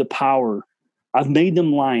given them the power. I've made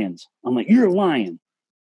them lions. I'm like, you're a lion.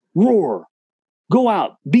 Roar. Go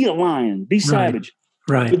out, be a lion, be savage.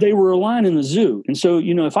 Right. But they were a lion in the zoo. And so,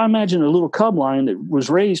 if I imagine a little cub lion that was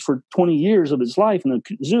raised for 20 years of its life in the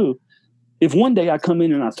zoo, if one day I come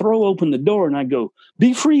in and I throw open the door and I go,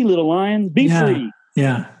 be free, little lion, be free.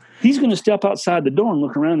 Yeah. He's going to step outside the door and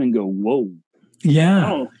look around and go, whoa.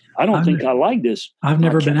 Yeah. I don't think I like this. I've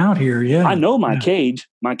never been out here. Yeah. I know my cage.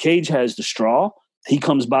 My cage has the straw. He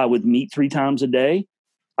comes by with meat 3 times a day.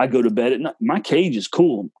 I go to bed at night. My cage is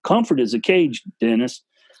cool. Comfort is a cage, Dennis.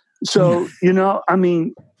 So, so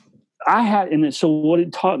what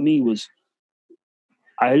it taught me was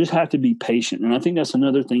I just have to be patient. And I think that's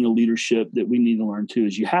another thing of leadership that we need to learn too,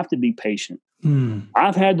 is you have to be patient.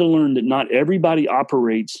 I've had to learn that not everybody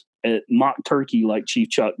operates at mock turkey like Chief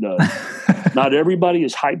Chuck does. Not everybody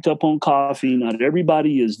is hyped up on coffee. Not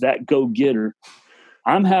everybody is that go-getter.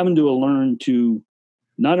 I'm having to learn to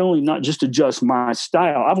not just adjust my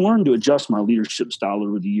style. I've learned to adjust my leadership style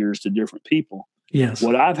over the years to different people. Yes.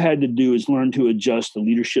 What I've had to do is learn to adjust the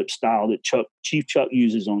leadership style that Chief Chuck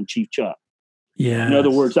uses on Chief Chuck. Yeah. In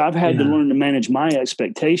other words, I've had to learn to manage my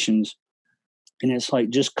expectations. And it's like,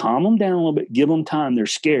 just calm them down a little bit. Give them time. They're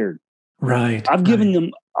scared. Right. I've given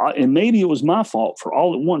them, and maybe it was my fault for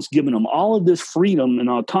all at once, giving them all of this freedom and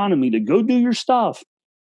autonomy to go do your stuff.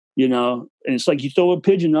 And it's like you throw a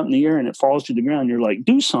pigeon up in the air and it falls to the ground. You're like,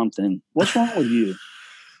 do something. What's wrong with you?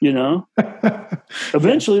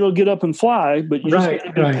 Eventually it'll get up and fly, but you just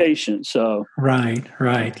have to be patient. So Right.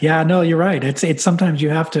 Yeah, no, you're right. It's sometimes you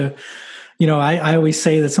have to, I always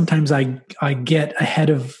say that sometimes I get ahead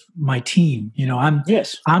of my team.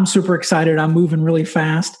 I'm super excited. I'm moving really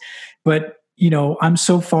fast, but I'm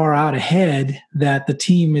so far out ahead that the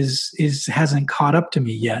team hasn't caught up to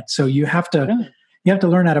me yet. So you have to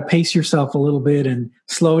learn how to pace yourself a little bit and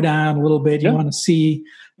slow down a little bit. You want to see,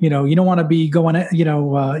 you don't want to be going, you don't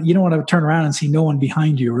want to turn around and see no one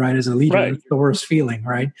behind you, right? As a leader, it's the worst feeling,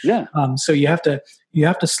 right? Yeah. So you have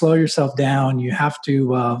to slow yourself down. You have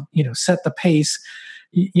to, set the pace,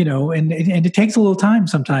 and it takes a little time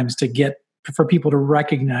sometimes for people to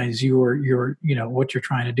recognize your what you're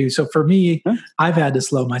trying to do. So for me, I've had to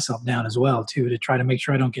slow myself down as well too, to try to make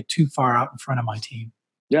sure I don't get too far out in front of my team.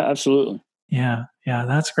 Yeah, absolutely. Yeah,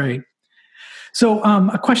 that's great. So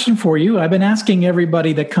a question for you. I've been asking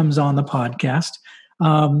everybody that comes on the podcast.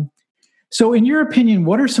 So in your opinion,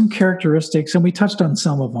 what are some characteristics, and we touched on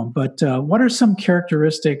some of them, but what are some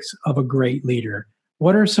characteristics of a great leader?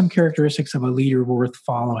 What are some characteristics of a leader worth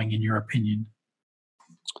following in your opinion?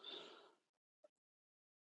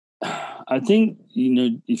 I think,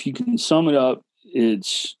 if you can sum it up,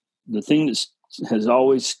 it's the thing that has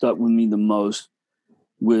always stuck with me the most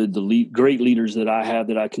with the great leaders that I have,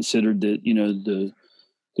 that I considered that,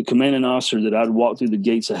 the commanding officer that I'd walk through the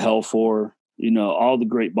gates of hell for, all the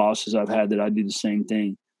great bosses I've had that I do the same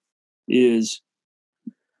thing, is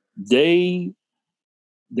they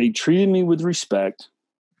treated me with respect.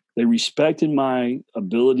 They respected my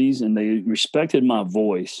abilities and they respected my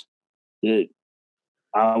voice, that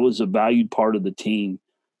I was a valued part of the team,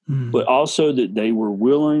 but also that they were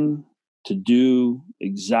willing to do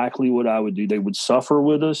exactly what I would do. They would suffer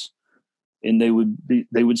with us and they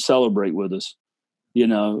would celebrate with us.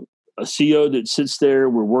 A CO that sits there,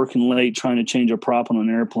 we're working late trying to change a prop on an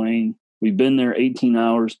airplane. We've been there 18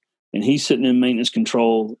 hours and he's sitting in maintenance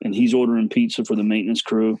control and he's ordering pizza for the maintenance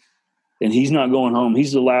crew and he's not going home.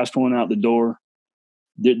 He's the last one out the door.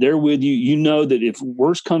 They're with you. You know that if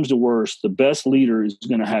worst comes to worst, the best leader is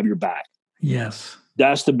going to have your back. Yes.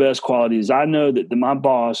 That's the best quality, is I know that my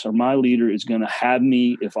boss or my leader is going to have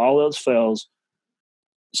me. If all else fails,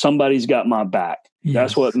 somebody's got my back. Yes.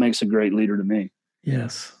 That's what makes a great leader to me.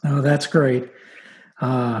 Yes. Oh, that's great.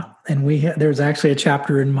 And there's actually a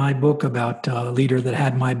chapter in my book about a leader that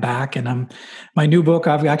had my back. And my new book,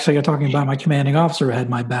 I've actually talking about my commanding officer who had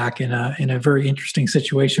my back in a very interesting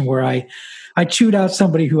situation where I chewed out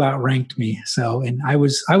somebody who outranked me. So, and I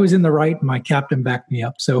was in the right and my captain backed me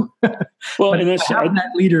up. So, well, and having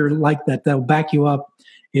that leader like that, that'll back you up,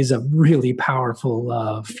 is a really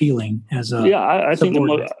powerful feeling as a I think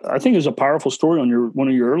it's a powerful story on one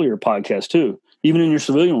of your earlier podcasts too. Even in your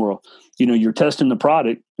civilian world, you're testing the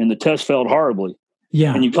product and the test failed horribly.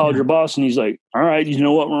 Yeah. And you called your boss and he's like, all right, you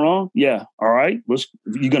know what went wrong? Yeah. All right.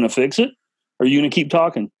 You going to fix it? Or are you going to keep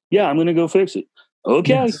talking? Yeah, I'm going to go fix it.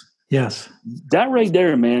 Okay. Yes. That right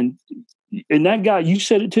there, man. And that guy, you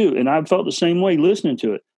said it too. And I felt the same way listening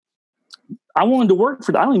to it. I wanted to work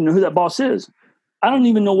for that. I don't even know who that boss is. I don't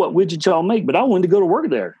even know what widget y'all make, but I wanted to go to work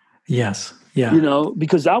there. Yes. Yeah.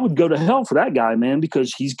 Because I would go to hell for that guy, man,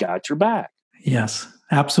 because he's got your back. Yes,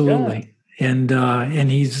 absolutely.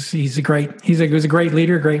 and he's a great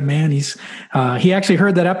leader, great man. He actually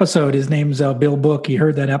heard that episode. His name's Bill Book. He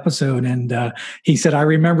heard that episode, and he said I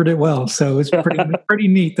remembered it well. So it's pretty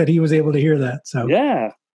neat that he was able to hear that. So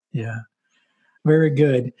yeah, very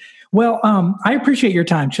good. Well, I appreciate your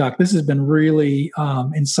time, Chuck. This has been really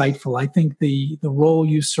insightful. I think the role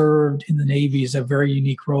you served in the Navy is a very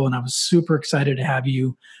unique role, and I was super excited to have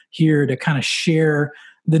you here to kind of share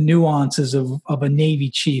the nuances of a Navy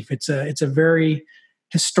chief. It's a very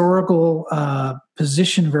historical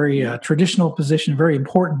position, very traditional position, very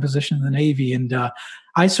important position in the Navy. And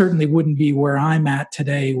I certainly wouldn't be where I'm at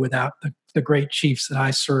today without the great chiefs that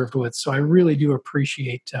I served with. So I really do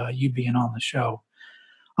appreciate you being on the show.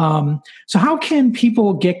 So how can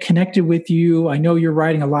people get connected with you? I know you're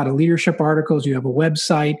writing a lot of leadership articles. You have a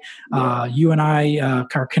website. You and I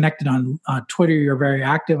are connected on Twitter. You're very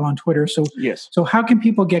active on Twitter. So, yes. So how can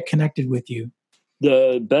people get connected with you?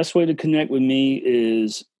 The best way to connect with me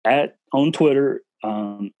is on Twitter,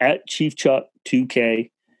 at Chief Chuck 2K.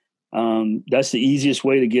 That's the easiest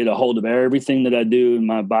way to get a hold of everything that I do in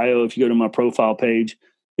my bio. If you go to my profile page,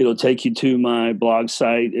 it'll take you to my blog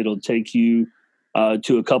site. It'll take you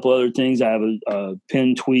to a couple other things. I have a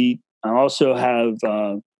pinned tweet. I also have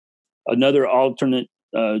another alternate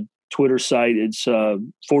Twitter site. It's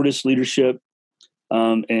Fortis Leadership,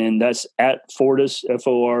 and that's at Fortis,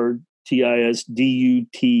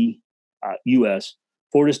 FORTISDUTUS.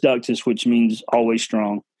 Fortis Ductus, which means always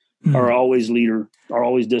strong, or always leader, or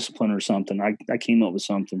always discipline, or something. I came up with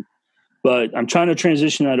something. But I'm trying to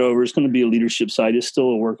transition that over. It's going to be a leadership site. It's still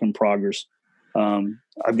a work in progress.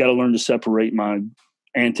 I've got to learn to separate my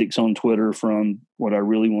antics on Twitter from what I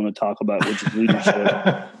really want to talk about, which is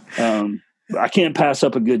leadership. I can't pass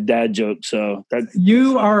up a good dad joke. So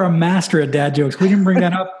you are a master at dad jokes. We didn't bring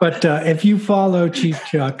that up, but if you follow Chief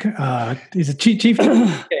Chuck, he's a Chief Chuck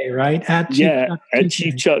 2K, right? At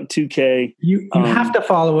Chief Chuck 2K. You have to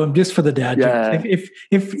follow him just for the dad jokes.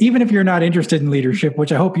 If even if you're not interested in leadership,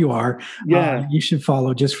 which I hope you are, you should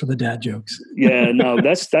follow just for the dad jokes. No,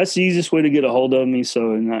 that's the easiest way to get a hold of me.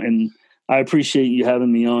 So and I appreciate you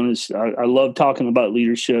having me on. I love talking about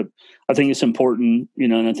leadership. I think it's important,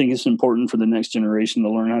 and I think it's important for the next generation to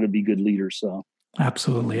learn how to be good leaders. So,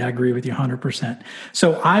 absolutely, I agree with you 100%.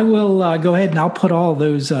 So, I will go ahead and I'll put all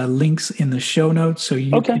those links in the show notes. So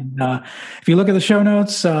you can, if you look at the show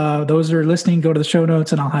notes, those that are listening, go to the show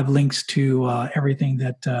notes, and I'll have links to everything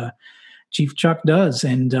that Chief Chuck does.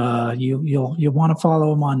 And you'll want to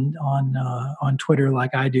follow him on Twitter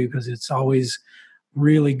like I do, because it's always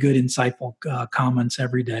really good, insightful comments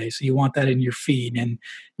every day. So you want that in your feed. And,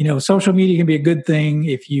 social media can be a good thing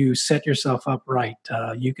if you set yourself up right.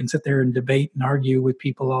 You can sit there and debate and argue with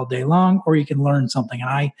people all day long, or you can learn something.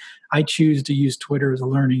 And I choose to use Twitter as a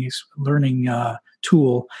learning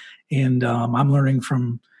tool. And I'm learning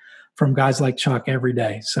from guys like Chuck every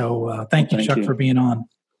day. So thank you, Chuck, for being on.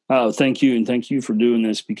 Oh, thank you. And thank you for doing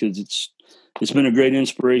this, because it's been a great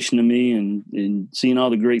inspiration to me, and seeing all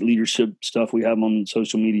the great leadership stuff we have on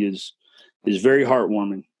social media is very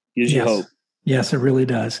heartwarming. Gives you hope. Yes, it really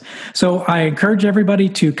does. So I encourage everybody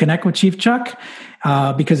to connect with Chief Chuck,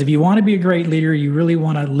 because if you want to be a great leader, you really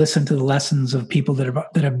want to listen to the lessons of people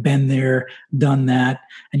that have been there, done that,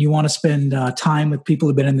 and you want to spend time with people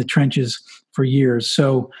who've been in the trenches for years.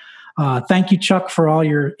 So thank you, Chuck, for all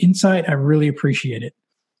your insight. I really appreciate it.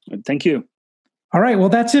 Thank you. All right. Well,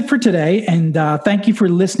 that's it for today. And thank you for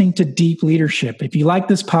listening to Deep Leadership. If you like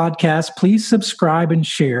this podcast, please subscribe and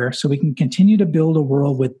share so we can continue to build a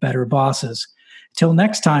world with better bosses. Till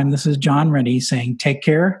next time, this is John Rennie saying take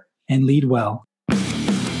care and lead well.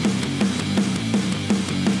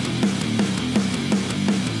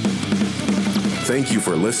 Thank you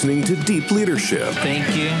for listening to Deep Leadership.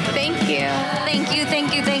 Thank you. Thank you. Thank you,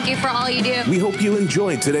 thank you, thank you for all you do. We hope you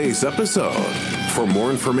enjoyed today's episode. For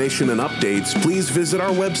more information and updates, please visit our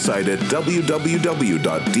website at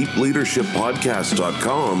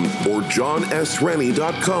www.deepleadershippodcast.com or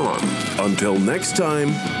johnsrennie.com. Until next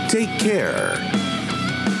time, take care.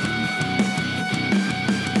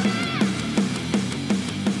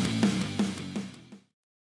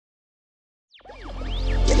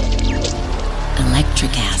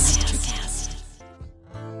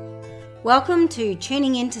 Welcome to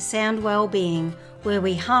Tuning Into Sound Wellbeing, where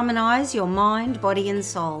we harmonise your mind, body and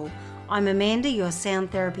soul. I'm Amanda, your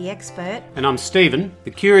sound therapy expert. And I'm Stephen,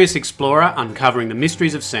 the curious explorer uncovering the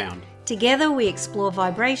mysteries of sound. Together we explore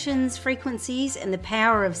vibrations, frequencies and the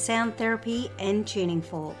power of sound therapy and tuning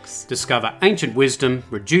forks. Discover ancient wisdom,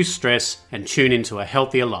 reduce stress and tune into a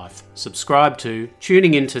healthier life. Subscribe to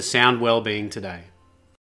Tuning Into Sound Wellbeing today.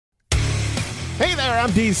 Hey there, I'm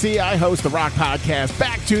DC. I host the rock podcast,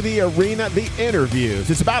 Back to the Arena, The Interviews.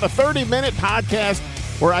 It's about a 30-minute podcast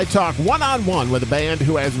where I talk one-on-one with a band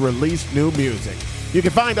who has released new music. You can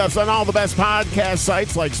find us on all the best podcast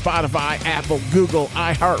sites like Spotify, Apple, Google,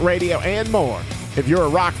 iHeartRadio, and more. If you're a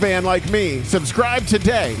rock fan like me, subscribe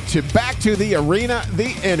today to Back to the Arena, The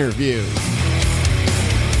Interviews.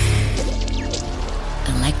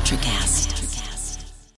 Electricast.